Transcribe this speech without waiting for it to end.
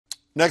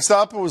Next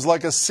up, it was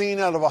like a scene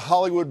out of a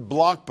Hollywood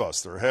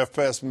blockbuster, half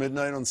past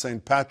midnight on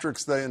St.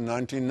 Patrick's Day in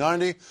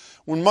 1990,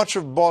 when much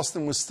of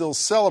Boston was still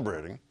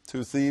celebrating.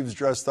 Two thieves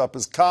dressed up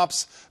as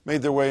cops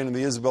made their way into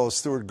the Isabella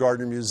Stewart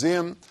Gardner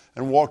Museum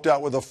and walked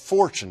out with a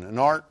fortune in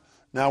art,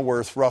 now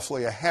worth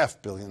roughly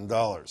 $500 million.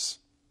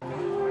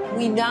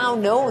 We now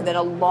know that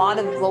a lot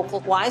of local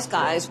wise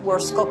guys were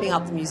scoping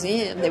out the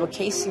museum. They were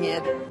casing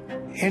it.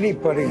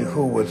 Anybody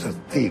who was a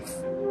thief,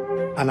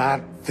 an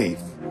art thief,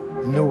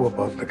 knew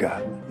about the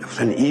garden. It was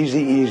an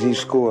easy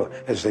score,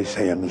 as they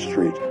say on the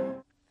street.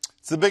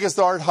 It's the biggest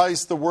art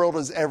heist the world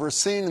has ever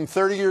seen, and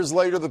 30 years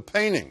later, the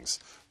paintings,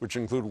 which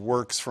include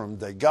works from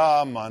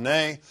Degas,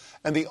 Monet,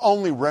 and the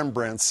only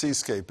Rembrandt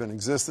seascape in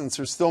existence,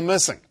 are still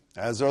missing,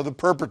 as are the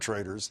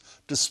perpetrators,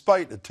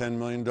 despite a $10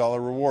 million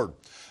reward.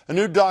 A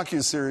new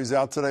docuseries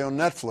out today on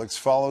Netflix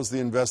follows the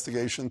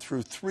investigation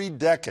through 3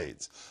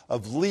 decades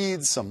of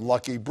leads, some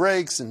lucky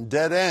breaks, and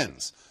dead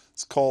ends.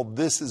 It's called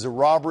This Is a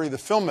Robbery. The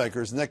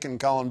filmmakers, Nick and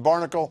Colin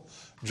Barnicle,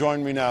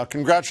 join me now.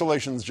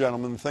 Congratulations,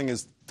 gentlemen. The thing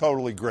is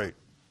totally great.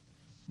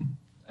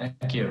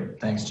 Thank you.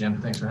 Thanks,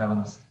 Jim. Thanks for having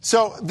us.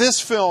 So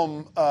this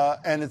film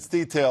and its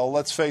detail,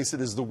 let's face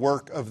it, is the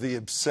work of the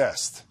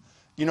obsessed.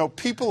 You know,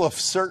 people of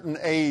certain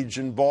age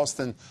in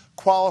Boston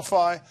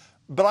qualify,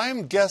 but I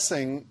am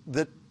guessing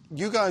that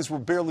you guys were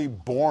barely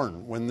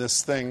born when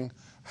this thing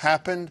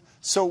happened.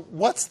 So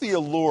what's the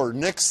allure?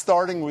 Nick,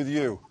 starting with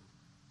you.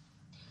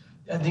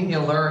 I think the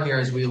allure here,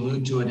 as we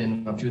allude to it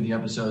in a few of the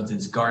episodes,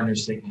 is Gardner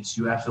sickness.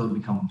 You absolutely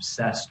become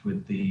obsessed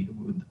with the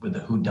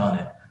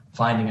whodunit,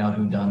 finding out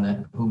who done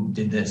it, who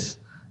did this,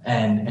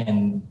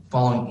 and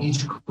following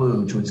each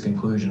clue to its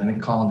conclusion. I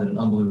think Colin did an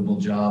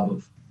unbelievable job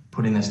of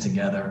putting this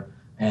together.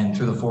 And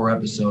through the 4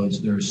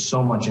 episodes, there's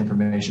so much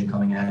information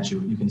coming at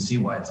you. You can see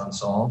why it's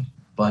unsolved.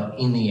 But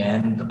in the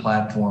end, the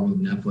platform of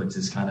Netflix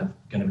is kind of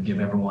going to give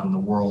everyone the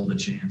world a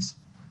chance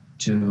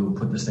to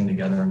put this thing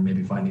together and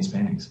maybe find these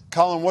paintings.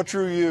 Colin, what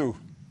drew you?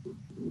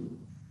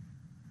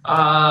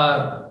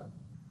 I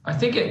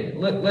think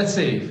let's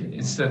see.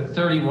 It's the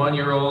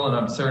 31-year-old and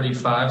I'm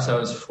 35, so I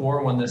was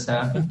 4 when this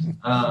happened.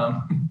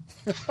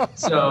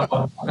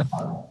 So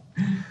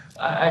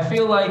I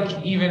feel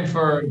like even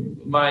for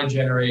my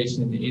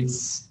generation,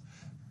 it's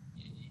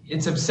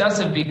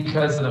obsessive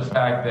because of the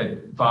fact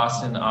that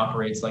Boston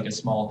operates like a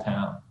small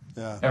town.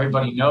 Yeah.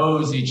 Everybody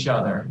knows each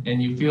other,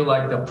 and you feel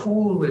like the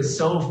pool is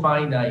so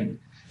finite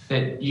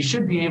that you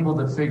should be able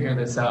to figure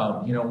this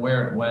out, you know,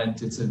 where it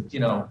went. It's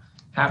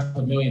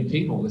 500,000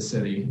 people, the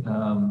city.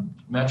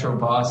 Metro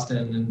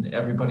Boston, and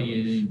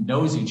everybody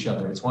knows each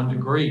other. It's 1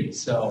 degree.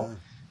 So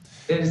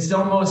it's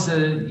almost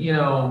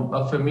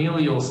a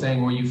familial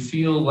thing where you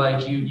feel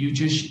like you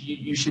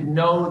should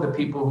know the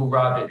people who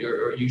robbed it,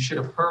 or you should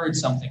have heard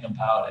something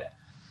about it.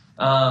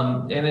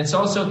 And it's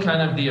also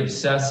kind of the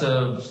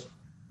obsessive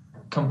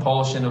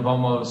compulsion of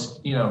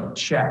almost,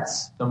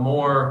 chess.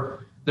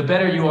 The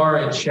better you are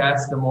at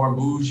chess, the more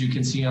moves you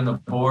can see on the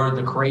board,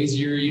 the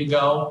crazier you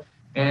go.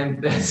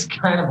 And that's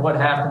kind of what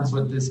happens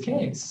with this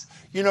case.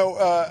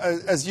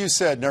 As you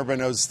said, and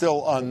everybody knows,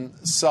 still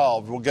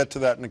unsolved. We'll get to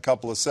that in a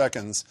couple of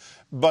seconds.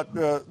 But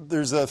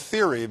there's a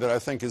theory that I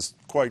think is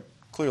quite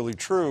clearly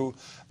true,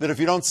 that if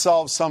you don't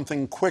solve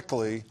something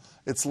quickly,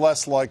 it's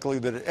less likely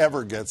that it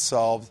ever gets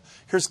solved.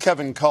 Here's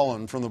Kevin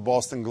Colin from the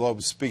Boston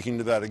Globe speaking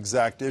to that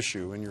exact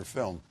issue in your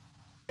film.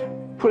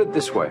 Put it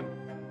this way.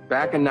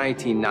 Back in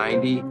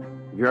 1990,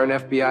 if you're an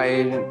FBI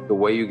agent, the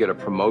way you get a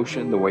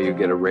promotion, the way you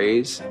get a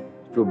raise,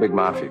 through a big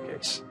mafia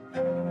case.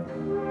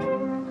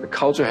 The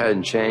culture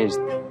hadn't changed.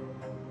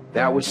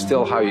 That was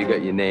still how you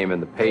got your name in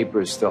the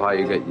papers, still how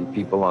you got your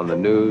people on the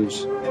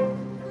news.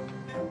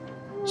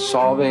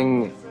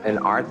 Solving an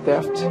art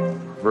theft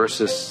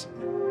versus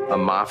a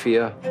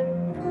mafia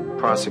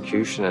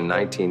prosecution in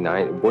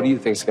 1990, what do you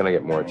think is going to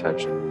get more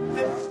attention?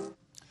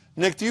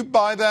 Nick, do you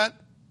buy that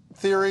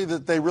theory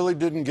that they really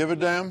didn't give a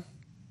damn?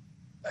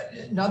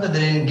 Not that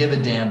they didn't give a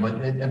damn, but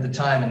at the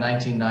time in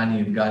 1990,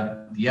 you've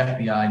got the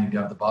FBI and you've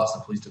got the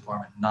Boston Police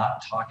Department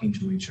not talking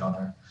to each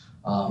other.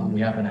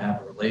 We happen to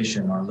have a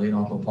relation. Our late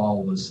Uncle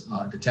Paul was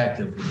a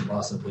detective with the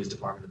Boston Police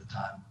Department at the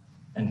time.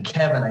 And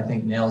Kevin, I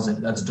think, nails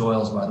it. That's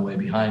Doyle's, by the way,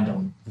 behind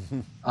him.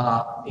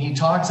 He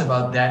talks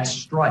about that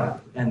stripe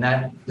and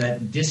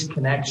that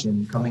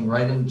disconnection coming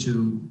right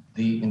into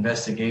the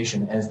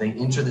investigation as they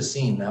enter the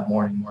scene that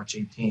morning, March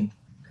 18th.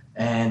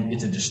 And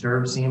it's a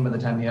disturbed scene by the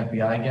time the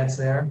FBI gets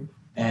there.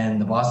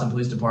 And the Boston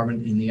Police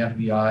Department and the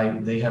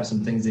FBI, they have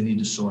some things they need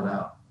to sort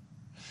out.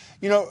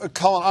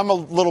 Colin, I'm a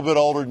little bit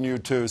older than you,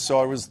 too,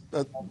 so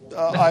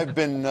I've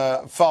been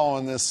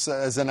following this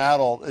as an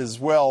adult as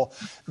well.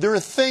 There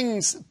are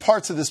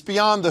parts of this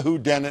beyond the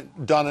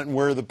whodunit and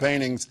where are the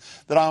paintings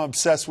that I'm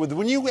obsessed with.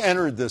 When you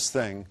entered this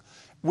thing,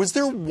 was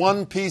there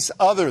one piece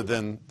other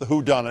than the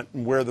whodunit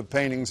and where the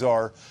paintings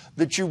are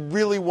that you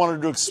really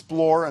wanted to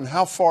explore, and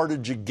how far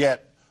did you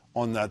get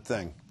on that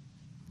thing?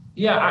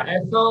 Yeah, I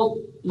felt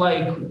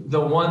like the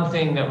one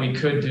thing that we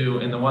could do,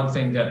 and the one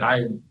thing that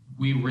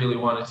we really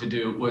wanted to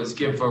do, was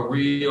give a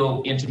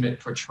real intimate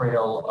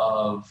portrayal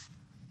of,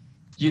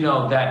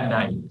 that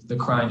night, the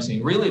crime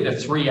scene, really the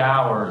 3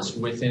 hours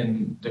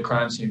within the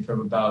crime scene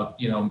from about,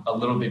 a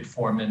little bit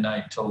before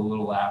midnight till a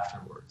little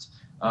afterwards.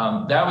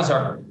 That was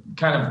our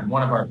kind of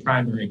one of our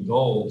primary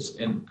goals.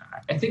 And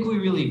I think we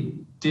really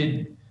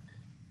did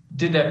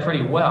that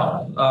pretty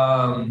well.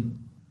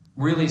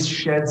 Really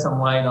shed some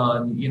light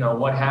on,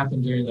 what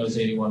happened during those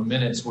 81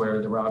 minutes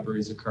where the robbery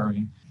is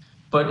occurring.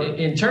 But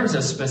in terms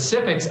of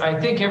specifics, I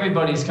think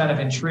everybody's kind of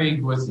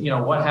intrigued with,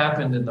 what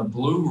happened in the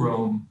Blue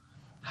Room.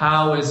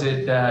 How is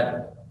it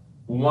that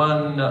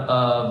one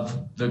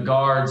of the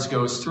guards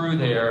goes through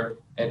there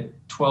at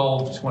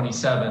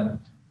 12:27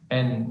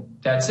 and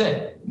that's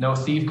it? No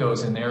thief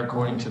goes in there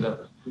according to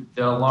the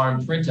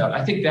alarm printout.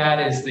 I think that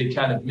is the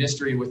kind of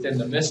mystery within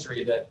the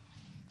mystery that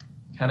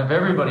kind of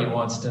everybody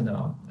wants to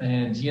know.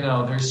 And,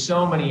 there's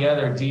so many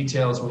other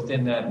details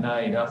within that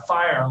night. A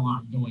fire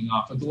alarm going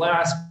off, a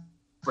glass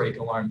break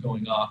alarm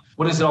going off.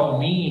 What does it all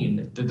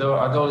mean?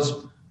 Are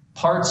those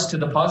parts to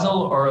the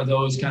puzzle, or are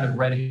those kind of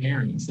red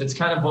herrings? That's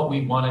kind of what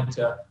we wanted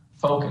to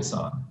focus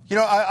on.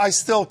 I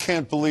still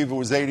can't believe it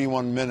was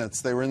 81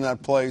 minutes. They were in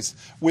that place.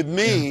 With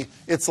me,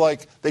 it's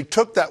like they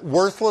took that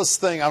worthless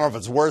thing, I don't know if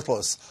it's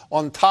worthless,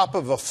 on top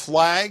of a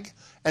flag,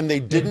 and they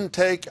didn't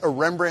take a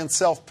Rembrandt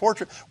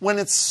self-portrait. When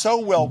it's so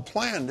well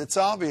planned, it's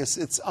obvious,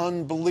 it's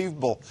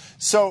unbelievable.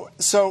 So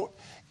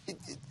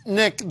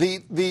Nick,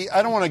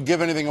 I don't want to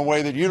give anything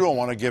away that you don't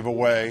want to give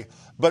away,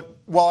 but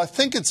while I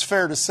think it's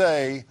fair to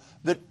say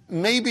that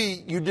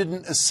maybe you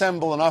didn't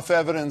assemble enough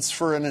evidence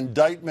for an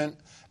indictment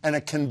and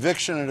a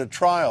conviction at a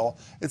trial,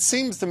 it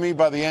seems to me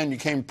by the end you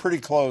came pretty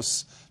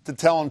close to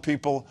telling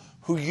people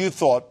who you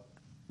thought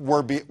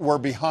were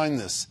behind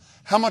this.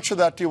 How much of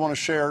that do you want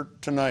to share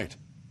tonight?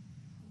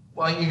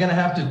 Well, you're going to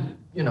have to,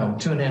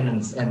 tune in and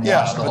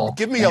watch the whole.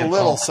 Give me a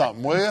little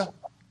something, will you?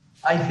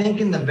 I think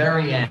in the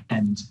very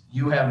end,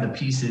 you have the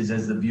pieces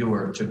as the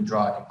viewer to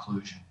draw a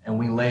conclusion, and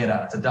we lay it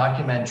out. It's a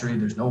documentary.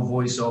 There's no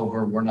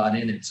voiceover. We're not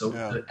in it. So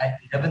the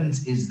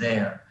evidence is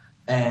there.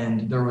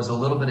 And there was a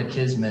little bit of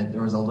kismet.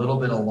 There was a little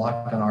bit of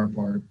luck on our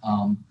part.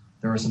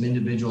 There are some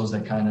individuals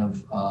that kind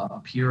of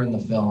appear in the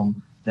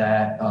film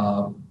that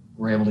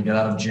were able to get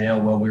out of jail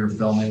while we were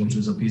filming, which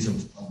was a piece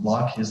of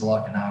luck, his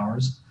luck and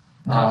ours.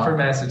 Not for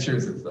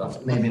Massachusetts, though.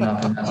 Maybe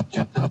not for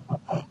Massachusetts.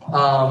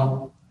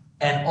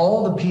 And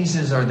all the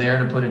pieces are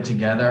there to put it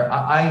together.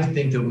 I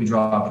think that we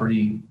draw a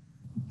pretty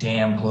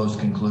damn close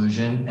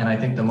conclusion. And I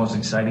think the most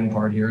exciting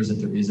part here is that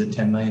there is a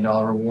 $10 million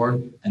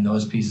reward, and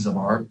those pieces of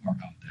art are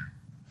out there.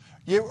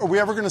 Yeah, are we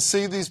ever going to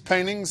see these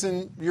paintings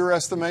in your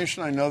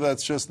estimation? I know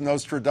that's just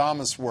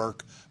Nostradamus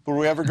work, but are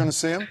we ever going to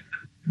see them?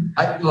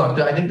 I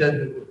think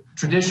that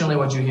traditionally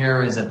what you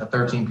hear is that the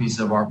 13 pieces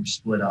of art were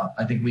split up.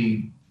 I think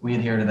we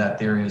adhere to that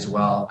theory as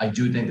well. I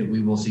do think that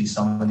we will see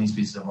some of these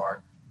pieces of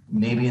art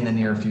maybe in the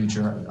near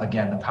future.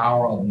 Again, the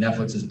power of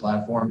Netflix's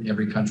platform,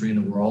 every country in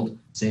the world,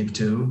 save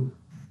 2,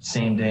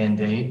 same day and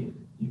date.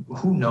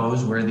 Who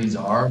knows where these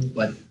are,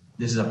 but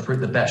this is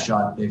the best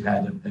shot they've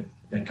had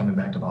at coming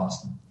back to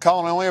Boston.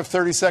 Colin, I only have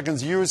 30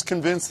 seconds. You as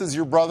convinced as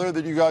your brother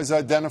that you guys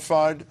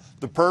identified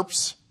the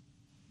perps?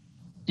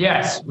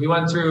 Yes, we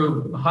went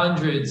through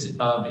hundreds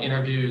of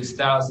interviews,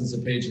 thousands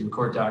of pages of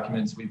court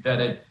documents. We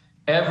vetted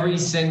every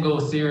single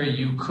theory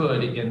you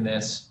could in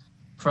this,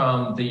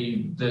 from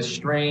the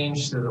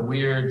strange to the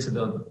weird to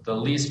the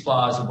least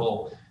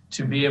plausible,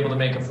 to be able to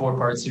make a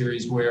 4-part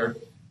series where,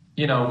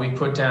 we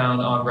put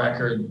down on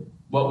record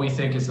what we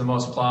think is the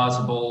most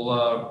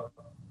plausible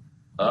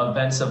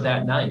events of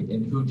that night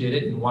and who did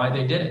it and why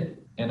they did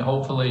it. And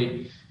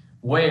hopefully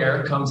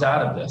where comes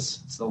out of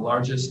this. It's the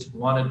largest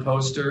wanted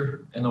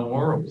poster in the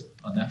world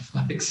on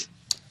Netflix.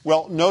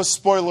 Well, no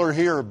spoiler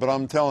here, but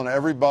I'm telling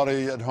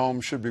everybody at home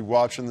should be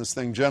watching this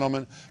thing.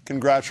 Gentlemen,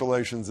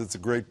 congratulations. It's a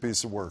great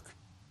piece of work.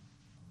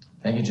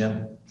 Thank you,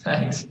 Jim.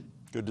 Thanks.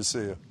 Good to see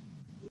you.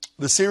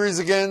 The series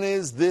again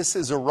is This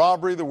is a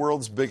Robbery, the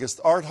world's biggest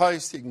art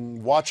heist. You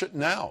can watch it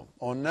now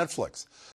on Netflix.